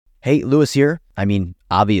Hey, Lewis here. I mean,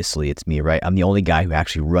 obviously it's me, right? I'm the only guy who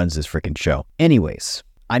actually runs this freaking show. Anyways,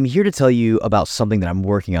 I'm here to tell you about something that I'm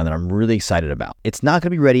working on that I'm really excited about. It's not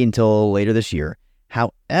going to be ready until later this year.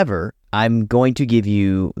 However, I'm going to give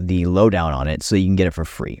you the lowdown on it so you can get it for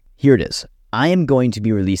free. Here it is. I am going to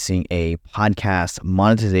be releasing a podcast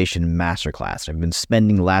monetization masterclass. I've been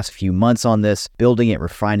spending the last few months on this, building it,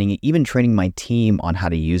 refining it, even training my team on how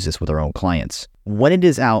to use this with our own clients. When it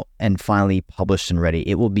is out and finally published and ready,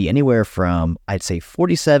 it will be anywhere from, I'd say,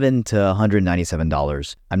 $47 to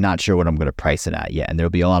 $197. I'm not sure what I'm going to price it at yet, and there'll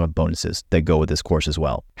be a lot of bonuses that go with this course as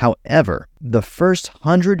well. However, the first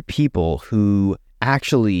 100 people who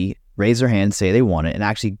actually raise their hand, say they want it, and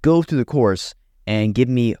actually go through the course and give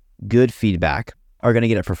me good feedback are going to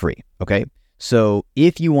get it for free, okay? So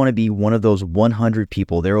if you want to be one of those 100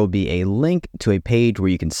 people, there will be a link to a page where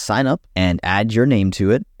you can sign up and add your name to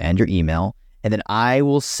it and your email, and then I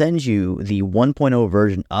will send you the 1.0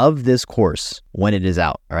 version of this course when it is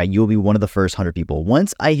out, all right? You'll be one of the first 100 people.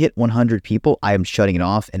 Once I hit 100 people, I am shutting it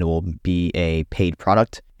off and it will be a paid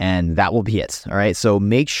product, and that will be it, all right? So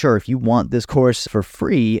make sure if you want this course for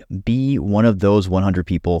free, be one of those 100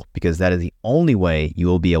 people, because that is the only way you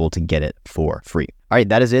will be able to get it for free. All right,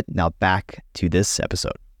 that is it. Now back to this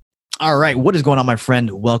episode. All right, what is going on, my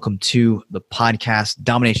friend? Welcome to the Podcast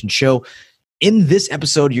Domination Show. In this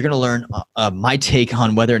episode, you're going to learn my take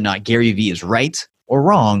on whether or not Gary Vee is right or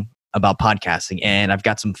wrong about podcasting. And I've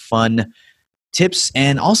got some fun tips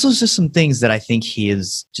and also just some things that I think he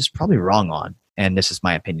is just probably wrong on. And this is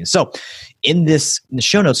my opinion. So in the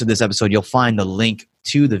show notes of this episode, you'll find the link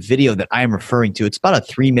to the video that I am referring to. It's about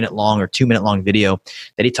a 3-minute long or 2-minute long video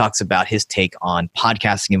that he talks about his take on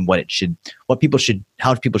podcasting and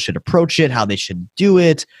how people should approach it, how they should do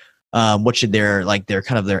it. What should their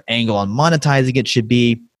angle on monetizing it should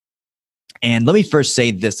be. And let me first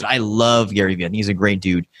say this, that I love Gary Vee. He's a great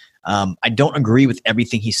dude. I don't agree with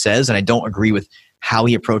everything he says, and I don't agree with how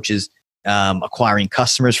he approaches acquiring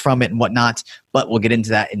customers from it and whatnot, but we'll get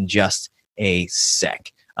into that in just a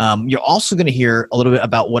sec. You're also going to hear a little bit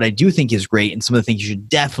about what I do think is great and some of the things you should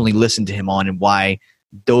definitely listen to him on and why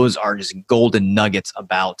those are just golden nuggets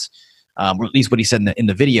about, or at least what he said in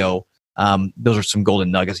the video. Those are some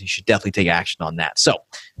golden nuggets. You should definitely take action on that. So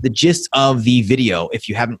the gist of the video, if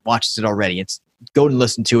you haven't watched it already, go and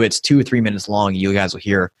listen to it. It's 2 or 3 minutes long. You guys will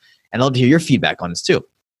hear, and I'd love to hear your feedback on this too.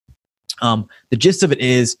 The gist of it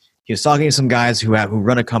is he was talking to some guys who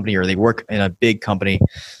run a company or they work in a big company,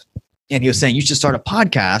 and he was saying you should start a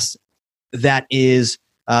podcast that is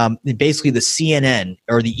basically the CNN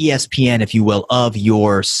or the ESPN, if you will, of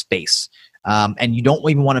your space. And you don't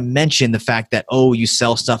even want to mention the fact that, you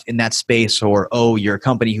sell stuff in that space, or, you're a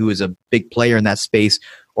company who is a big player in that space,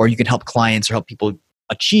 or you can help clients or help people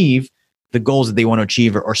achieve the goals that they want to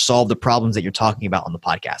achieve or solve the problems that you're talking about on the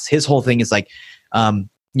podcast. His whole thing is like,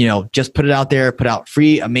 just put it out there, put out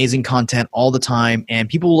free, amazing content all the time, and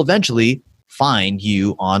people will eventually find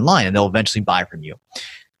you online and they'll eventually buy from you.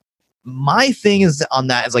 My thing is on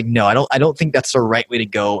that is like, no, I don't think that's the right way to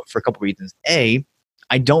go for a couple reasons.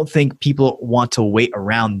 I don't think people want to wait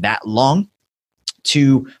around that long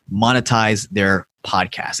to monetize their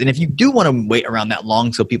podcast. And if you do want to wait around that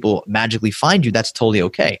long so people magically find you, that's totally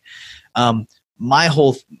okay.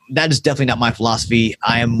 That is definitely not my philosophy.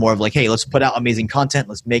 I am more of like, hey, let's put out amazing content.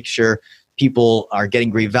 Let's make sure people are getting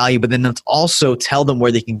great value, but then let's also tell them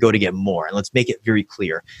where they can go to get more. And let's make it very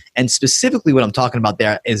clear. And specifically what I'm talking about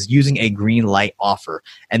there is using a green light offer.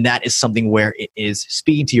 And that is something where it is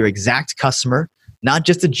speaking to your exact customer, not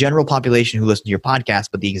just the general population who listens to your podcast,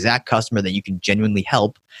 but the exact customer that you can genuinely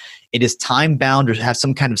help. It is time bound or has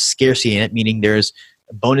some kind of scarcity in it, meaning there's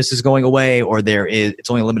bonuses going away, or it's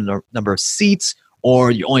only a limited number of seats,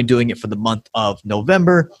 or you're only doing it for the month of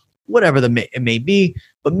November, whatever it may be.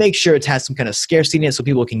 But make sure it has some kind of scarcity in it so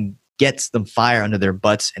people can get some fire under their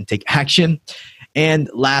butts and take action. And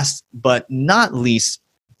last but not least,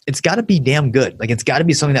 it's got to be damn good. Like, it's got to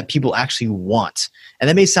be something that people actually want. And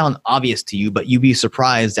that may sound obvious to you, but you'd be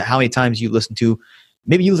surprised at how many times you listen to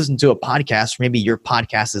a podcast, or maybe your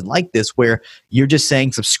podcast is like this, where you're just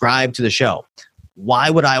saying, subscribe to the show. Why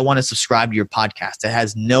would I want to subscribe to your podcast? It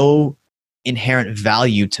has no inherent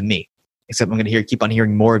value to me, except I'm going to keep on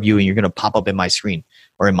hearing more of you, and you're going to pop up in my screen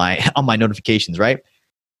or on my notifications, right?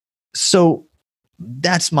 So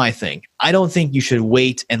that's my thing. I don't think you should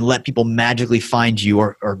wait and let people magically find you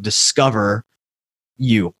or discover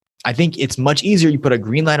you. I think it's much easier. You put a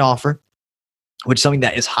green light offer, which is something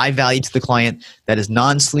that is high value to the client, that is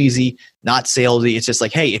non-sleazy, not salesy. It's just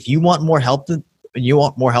like, hey, if you want more help,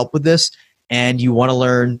 with this, and you want to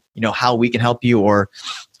learn, how we can help you, or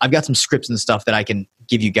I've got some scripts and stuff that I can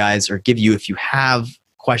give you guys, or give you if you have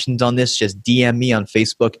questions on this, just DM me on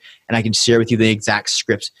Facebook and I can share with you the exact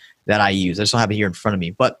script that I use. I just don't have it here in front of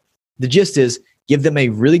me. But the gist is give them a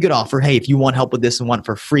really good offer. Hey, if you want help with this and want it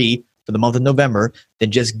for free for the month of November,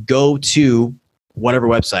 then just go to whatever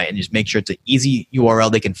website and just make sure it's an easy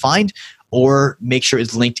URL they can find, or make sure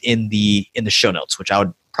it's linked in the show notes, which I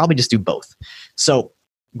would probably just do both. So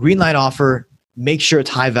green light offer, make sure it's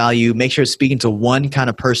high value, make sure it's speaking to one kind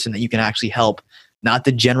of person that you can actually help, not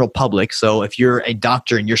the general public. So if you're a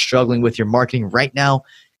doctor and you're struggling with your marketing right now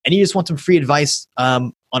and you just want some free advice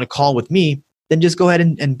on a call with me, then just go ahead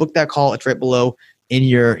and book that call. It's right below in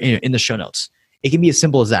the show notes. It can be as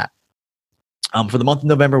simple as that. For the month of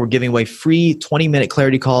November, we're giving away free 20-minute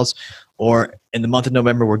clarity calls, or in the month of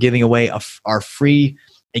November, we're giving away our free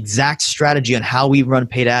exact strategy on how we run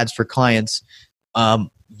paid ads for clients.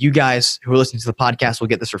 You guys who are listening to the podcast will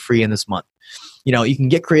get this for free in this month. You can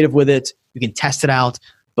get creative with it. You can test it out.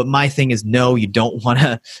 But my thing is, no, you don't want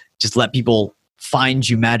to just let people find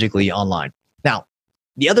you magically online. Now,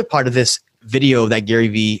 the other part of this video that Gary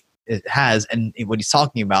Vee has and what he's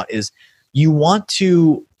talking about is you want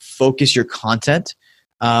to focus your content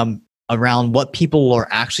around what people are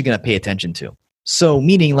actually going to pay attention to. So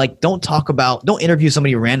meaning, like, don't interview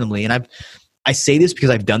somebody randomly. And I say this because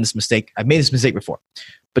I've done this mistake. I've made this mistake before.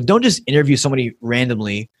 But don't just interview somebody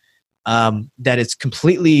randomly that it's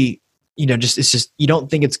completely, it's just you don't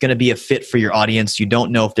think it's going to be a fit for your audience. You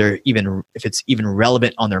don't know if it's even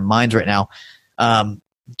relevant on their minds right now.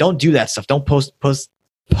 Don't do that stuff. Don't post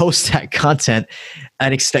that content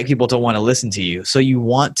and expect people to want to listen to you. So you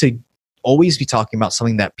want to always be talking about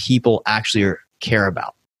something that people actually care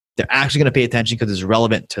about. They're actually going to pay attention because it's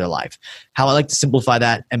relevant to their life. How I like to simplify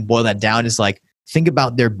that and boil that down is like, think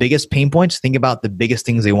about their biggest pain points. Think about the biggest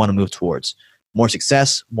things they want to move towards. More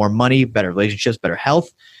success, more money, better relationships, better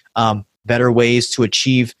health, better ways to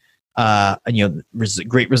achieve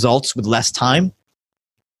great results with less time.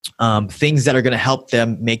 Things that are going to help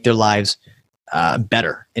them make their lives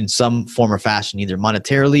better in some form or fashion, either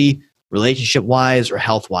monetarily, relationship-wise, or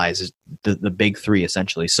health-wise is the big three,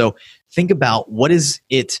 essentially. So think about what is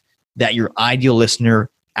it that your ideal listener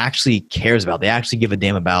actually cares about, they actually give a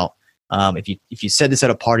damn about. If you said this at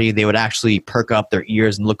a party, they would actually perk up their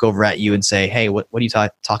ears and look over at you and say, hey, what are you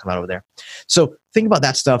talking about over there? So think about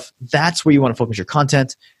that stuff. That's where you want to focus your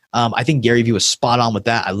content. I think Gary Vee was spot on with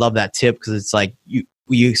that. I love that tip because it's like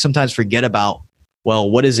you sometimes forget about,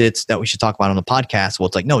 well, what is it that we should talk about on the podcast? Well,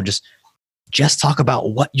 it's like, no, just talk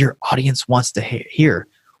about what your audience wants to hear.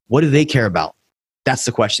 What do they care about? That's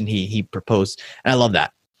the question he proposed. And I love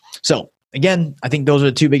that. So again, I think those are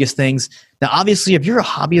the two biggest things. Now, obviously, if you're a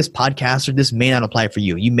hobbyist podcaster, this may not apply for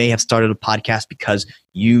you. You may have started a podcast because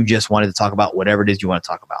you just wanted to talk about whatever it is you want to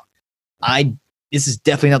talk about. This is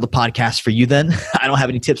definitely not the podcast for you then. I don't have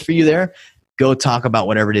any tips for you there. Go talk about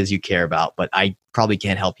whatever it is you care about, but I probably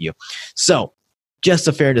can't help you. So just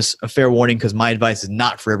a fair warning, because my advice is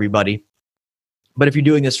not for everybody. But if you're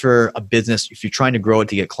doing this for a business, if you're trying to grow it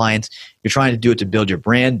to get clients, you're trying to do it to build your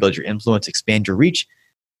brand, build your influence, expand your reach,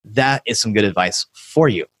 that is some good advice for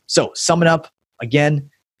you. So sum it up. Again,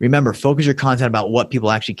 remember, focus your content about what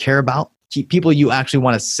people actually care about. People you actually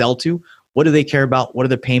want to sell to. What do they care about? What are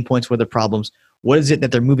their pain points? What are their problems? What is it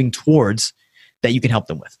that they're moving towards that you can help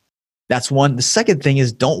them with? That's one. The second thing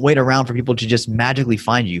is, don't wait around for people to just magically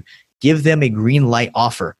find you. Give them a green light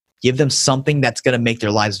offer. Give them something that's going to make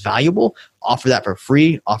their lives valuable. Offer that for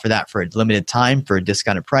free. Offer that for a limited time for a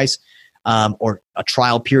discounted price, or a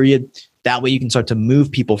trial period. That way you can start to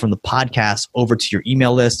move people from the podcast over to your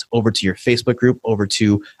email list, over to your Facebook group, over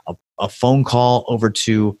to a phone call, over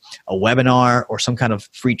to a webinar or some kind of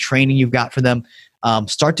free training you've got for them.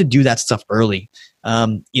 Start to do that stuff early,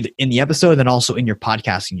 either in the episode and also in your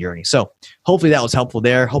podcasting journey. So hopefully that was helpful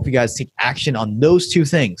there. Hope you guys take action on those two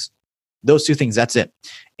things. Those two things, that's it.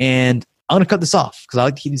 And I'm going to cut this off because I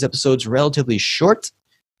like to keep these episodes relatively short,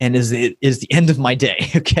 and it is the end of my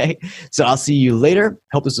day, okay? So I'll see you later.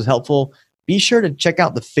 Hope this was helpful. Be sure to check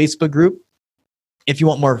out the Facebook group. If you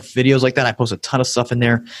want more videos like that, I post a ton of stuff in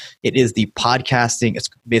there. It is the podcasting. It's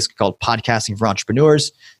basically called Podcasting for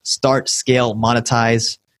Entrepreneurs. Start, Scale,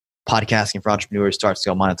 Monetize. Podcasting for Entrepreneurs. Start,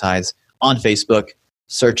 Scale, Monetize on Facebook.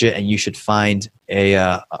 Search it, and you should find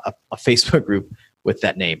a Facebook group with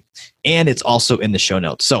that name. And it's also in the show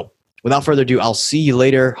notes. So without further ado, I'll see you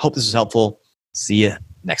later. Hope this was helpful. See you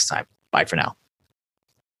next time. Bye for now.